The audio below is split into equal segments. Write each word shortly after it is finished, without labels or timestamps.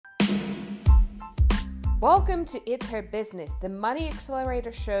Welcome to It's Her Business, the Money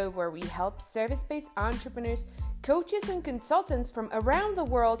Accelerator show where we help service-based entrepreneurs, coaches, and consultants from around the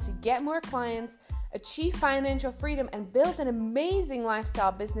world to get more clients, achieve financial freedom, and build an amazing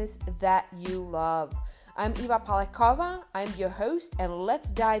lifestyle business that you love. I'm Eva Palakova, I'm your host, and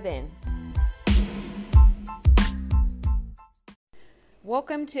let's dive in.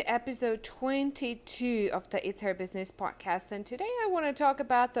 Welcome to episode 22 of the It's Her Business podcast, and today I want to talk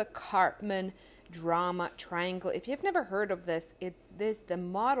about the Karpman drama triangle. If you've never heard of this, it's the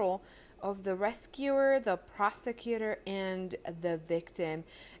model of the rescuer, the prosecutor, and the victim.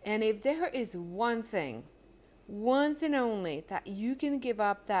 And if there is one thing only that you can give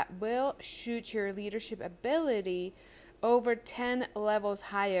up that will shoot your leadership ability over 10 levels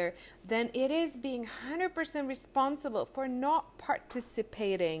higher, then it is being 100% responsible for not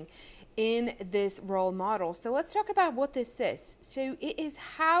participating in this role model. So let's talk about what this is. So it is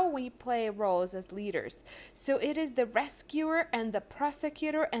how we play roles as leaders. So it is the rescuer and the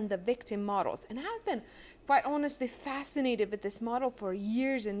prosecutor and the victim models. And I've been quite honestly fascinated with this model for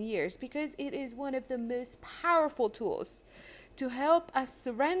years and years because it is one of the most powerful tools to help us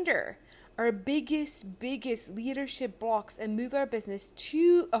surrender our biggest leadership blocks and move our business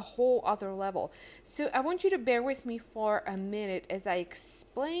to a whole other level. So I want you to bear with me for a minute as I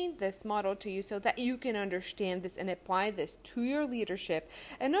explain this model to you so that you can understand this and apply this to your leadership,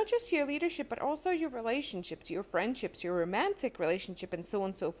 and not just your leadership, but also your relationships, your friendships, your romantic relationship, and so on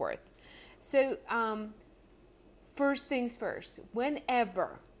and so forth. So first things first,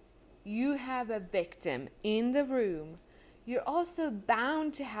 whenever you have a victim in the room, you're also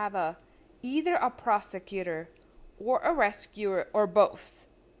bound to have either a prosecutor or a rescuer or both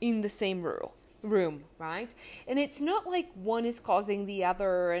in the same room, right? And it's not like one is causing the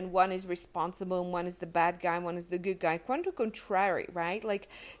other and one is responsible and one is the bad guy, one is the good guy. Quanto contrary, right? Like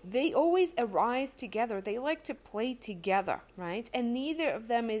they always arise together. They like to play together, right? And neither of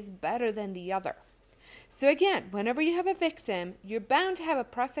them is better than the other. So again, whenever you have a victim, you're bound to have a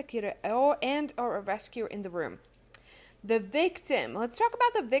prosecutor or a rescuer in the room. The victim, let's talk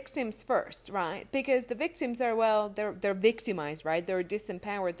about the victims first, right? Because the victims are, they're victimized, right? They're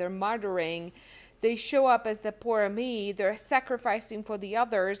disempowered, they're murdering, they show up as the poor me, they're sacrificing for the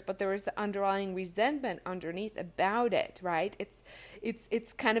others, but there is the underlying resentment underneath about it, right?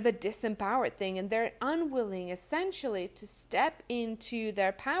 It's kind of a disempowered thing, and they're unwilling essentially to step into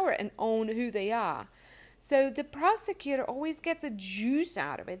their power and own who they are. So the prosecutor always gets a juice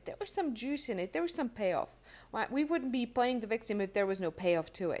out of it. There was some juice in it. There was some payoff. Right? We wouldn't be playing the victim if there was no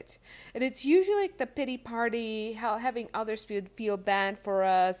payoff to it. And it's usually like the pity party, having others feel bad for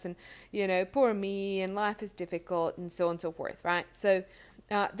us, and, poor me, and life is difficult, and so on and so forth, right? So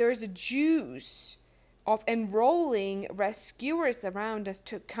there's a juice of enrolling rescuers around us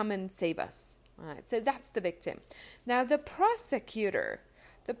to come and save us. Right? So that's the victim. Now the prosecutor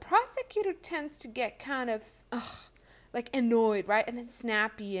tends to get kind of annoyed, right? And then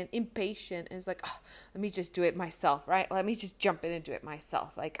snappy and impatient, and it's like, let me just do it myself, right? Let me just jump in and do it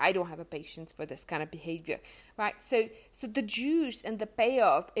myself. Like, I don't have a patience for this kind of behavior, right? So the juice and the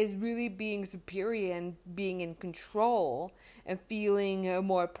payoff is really being superior and being in control and feeling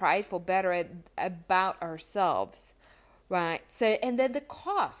more prideful, better about ourselves, right? So, and then the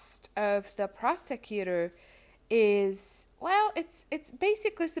cost of the prosecutor is, it's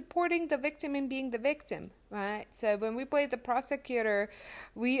basically supporting the victim and being the victim, right? So when we play the prosecutor,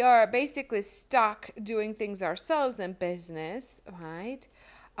 we are basically stuck doing things ourselves in business, right?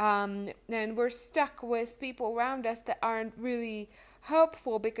 And we're stuck with people around us that aren't really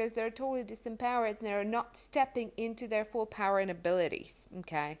helpful because they're totally disempowered and they're not stepping into their full power and abilities,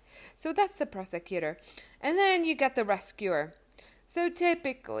 okay? So that's the prosecutor. And then you get the rescuer. So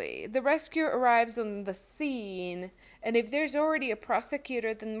typically, the rescuer arrives on the scene, and if there's already a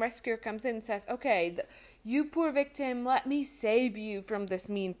prosecutor, then the rescuer comes in and says, okay, you poor victim, let me save you from this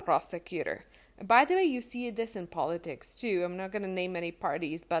mean prosecutor. And by the way, you see this in politics too. I'm not going to name any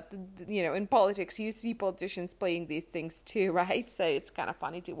parties, but, in politics, you see politicians playing these things too, right? So it's kind of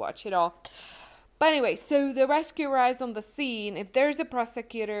funny to watch it all. But anyway, so the rescuer arrives on the scene. If there's a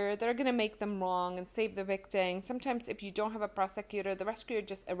prosecutor, they're going to make them wrong and save the victim. Sometimes if you don't have a prosecutor, the rescuer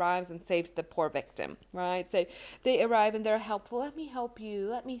just arrives and saves the poor victim, right? So they arrive and they're helpful. Let me help you.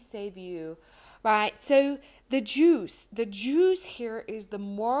 Let me save you, right? So the juice here is the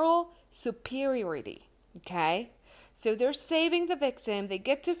moral superiority, okay? So they're saving the victim. They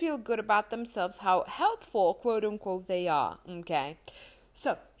get to feel good about themselves, how helpful, quote unquote, they are, okay?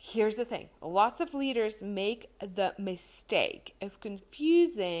 So here's the thing. Lots of leaders make the mistake of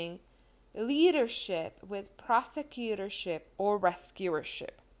confusing leadership with prosecutorship or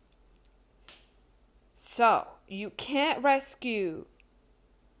rescuership. So So you can't rescue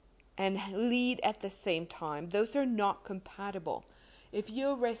and lead at the same time. Those are not compatible. If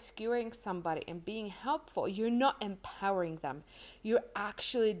you're rescuing somebody and being helpful, you're not empowering them. You're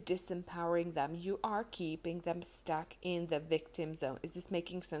actually disempowering them. You are keeping them stuck in the victim zone. Is this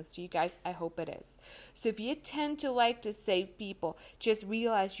making sense to you guys? I hope it is. So if you tend to like to save people, just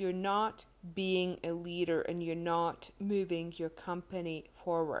realize you're not being a leader and you're not moving your company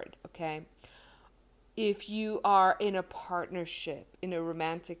forward, okay? If you are in a partnership, in a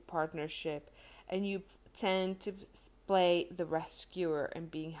romantic partnership, and you tend to play the rescuer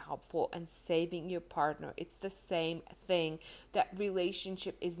and being helpful and saving your partner, it's the same thing. That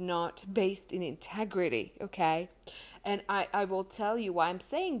relationship is not based in integrity, okay? And I will tell you why I'm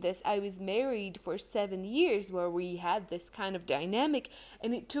saying this. I was married for 7 years where we had this kind of dynamic,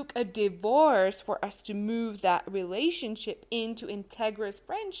 and it took a divorce for us to move that relationship into integrous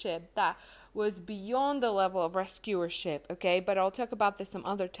friendship that was beyond the level of rescuership, okay? But I'll talk about this some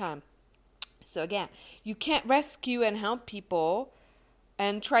other time. So again, you can't rescue and help people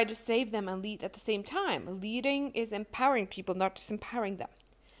and try to save them and lead at the same time. Leading is empowering people, not disempowering them.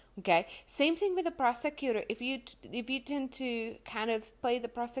 Okay, same thing with the prosecutor. If you tend to kind of play the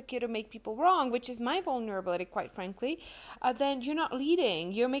prosecutor, make people wrong, which is my vulnerability, quite frankly, then you're not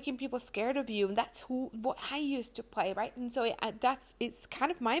leading. You're making people scared of you, and that's what I used to play, right? And so it's kind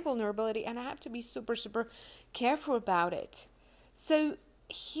of my vulnerability, and I have to be super, super careful about it. So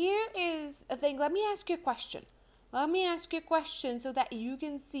here is a thing. Let me ask you a question. So that you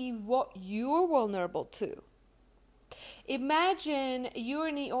can see what you're vulnerable to. Imagine you're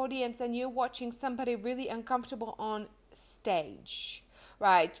in the audience and you're watching somebody really uncomfortable on stage,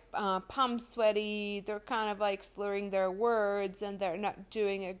 right? Palm sweaty, they're kind of like slurring their words and they're not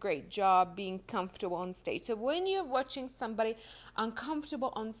doing a great job being comfortable on stage. So when you're watching somebody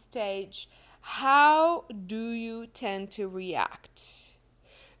uncomfortable on stage, how do you tend to react?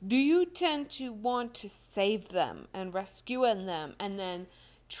 Do you tend to want to save them and rescue them and then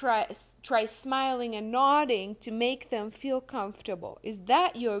try smiling and nodding to make them feel comfortable? Is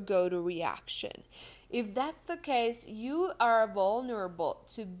that your go-to reaction? If that's the case, you are vulnerable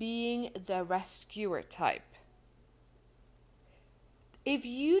to being the rescuer type. If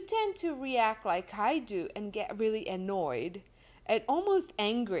you tend to react like I do and get really annoyed and almost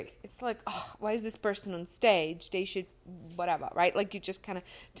angry, it's like, oh, why is this person on stage? They should, whatever, right? Like you just kind of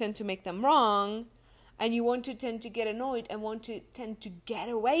tend to make them wrong. And you want to tend to get annoyed and want to tend to get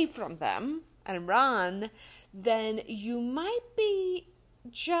away from them and run, then you might be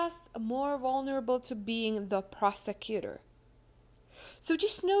just more vulnerable to being the prosecutor. So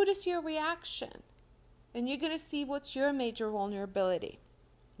just notice your reaction, and you're going to see what's your major vulnerability.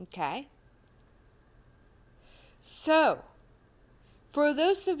 Okay? So, for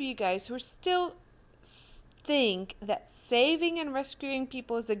those of you guys who are still think that saving and rescuing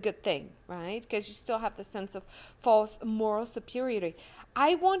people is a good thing, right? Because you still have the sense of false moral superiority.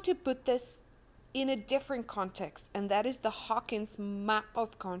 I want to put this in a different context, and that is the Hawkins map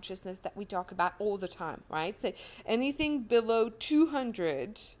of consciousness that we talk about all the time, right? So anything below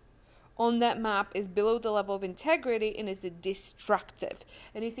 200 on that map is below the level of integrity and is destructive.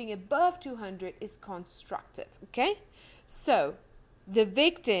 Anything above 200 is constructive, okay? So the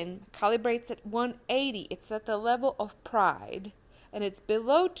victim calibrates at 180. It's at the level of pride, and it's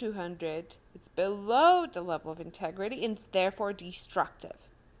below 200. It's below the level of integrity, and it's therefore destructive.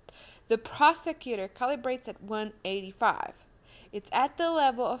 The prosecutor calibrates at 185. It's at the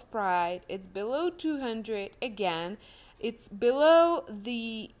level of pride. It's below 200. Again, it's below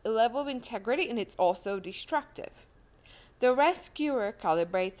the level of integrity, and it's also destructive. The rescuer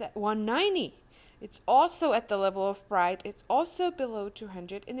calibrates at 190. It's also at the level of pride, it's also below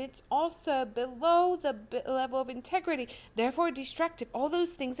 200, and it's also below the level of integrity, therefore destructive. All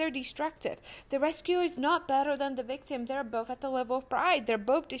those things are destructive. The rescuer is not better than the victim. They're both at the level of pride. They're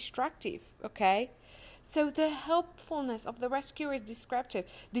both destructive, okay? So the helpfulness of the rescuer is destructive.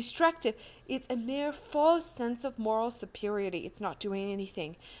 It's a mere false sense of moral superiority. It's not doing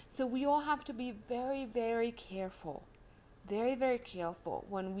anything. So we all have to be very, very careful. Very, very careful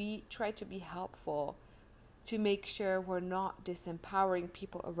when we try to be helpful to make sure we're not disempowering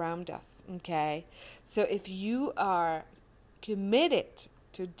people around us, okay? So if you are committed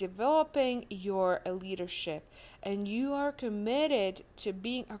to developing your leadership and you are committed to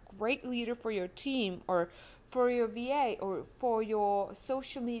being a great leader for your team or for your VA or for your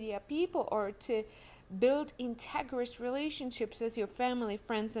social media people or to build integrous relationships with your family,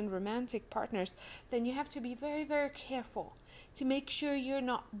 friends, and romantic partners, then you have to be very, very careful to make sure you're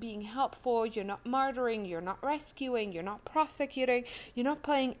not being helpful, you're not murdering, you're not rescuing, you're not prosecuting, you're not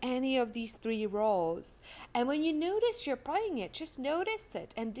playing any of these three roles. And when you notice you're playing it, just notice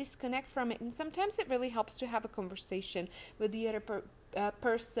it and disconnect from it. And sometimes it really helps to have a conversation with the other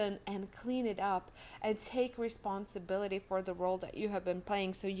person and clean it up and take responsibility for the role that you have been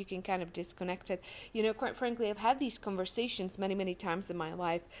playing, so you can kind of disconnect it. Quite frankly, I've had these conversations many times in my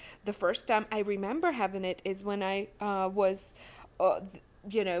life. The first time I remember having it is when I was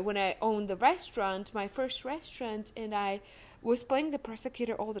when I owned the restaurant, my first restaurant, and I was playing the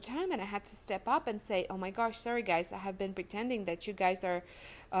prosecutor all the time, and I had to step up and say, oh my gosh, sorry guys, I have been pretending that you guys are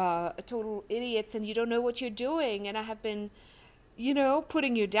total idiots and you don't know what you're doing, and I have been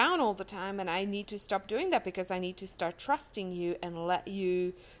putting you down all the time, and I need to stop doing that because I need to start trusting you and let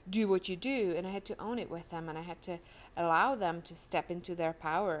you do what you do. And I had to own it with them, and I had to allow them to step into their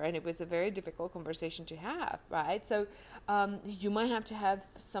power, and it was a very difficult conversation to have, right? So you might have to have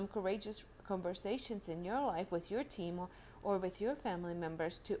some courageous conversations in your life with your team or with your family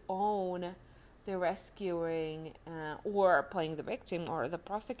members to own the rescuing or playing the victim or the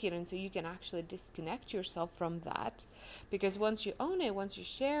prosecutor, and so you can actually disconnect yourself from that, because once you own it, once you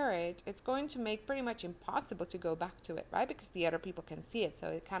share it, it's going to make pretty much impossible to go back to it, right? Because the other people can see it, so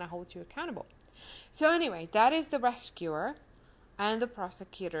it kind of holds you accountable. So anyway, that is the rescuer and the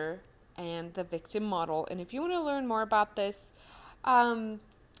prosecutor and the victim model. And if you want to learn more about this,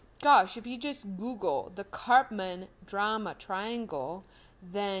 if you just Google the Karpman drama triangle,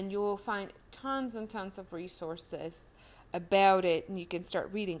 then you will find tons and tons of resources about it, and you can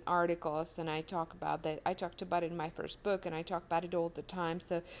start reading articles, and I talk about that. I talked about it in my first book, and I talk about it all the time,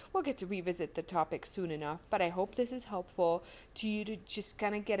 so we'll get to revisit the topic soon enough. But I hope this is helpful to you to just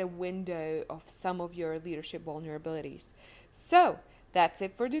kind of get a window of some of your leadership vulnerabilities. So that's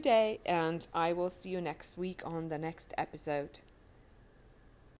it for today, and I will see you next week on the next episode.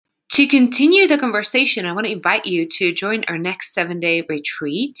 To continue the conversation, I want to invite you to join our next 7-day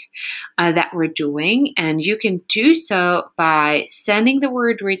retreat that we're doing. And you can do so by sending the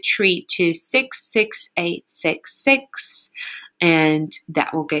word retreat to 66866, and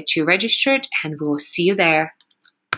that will get you registered, and we'll see you there.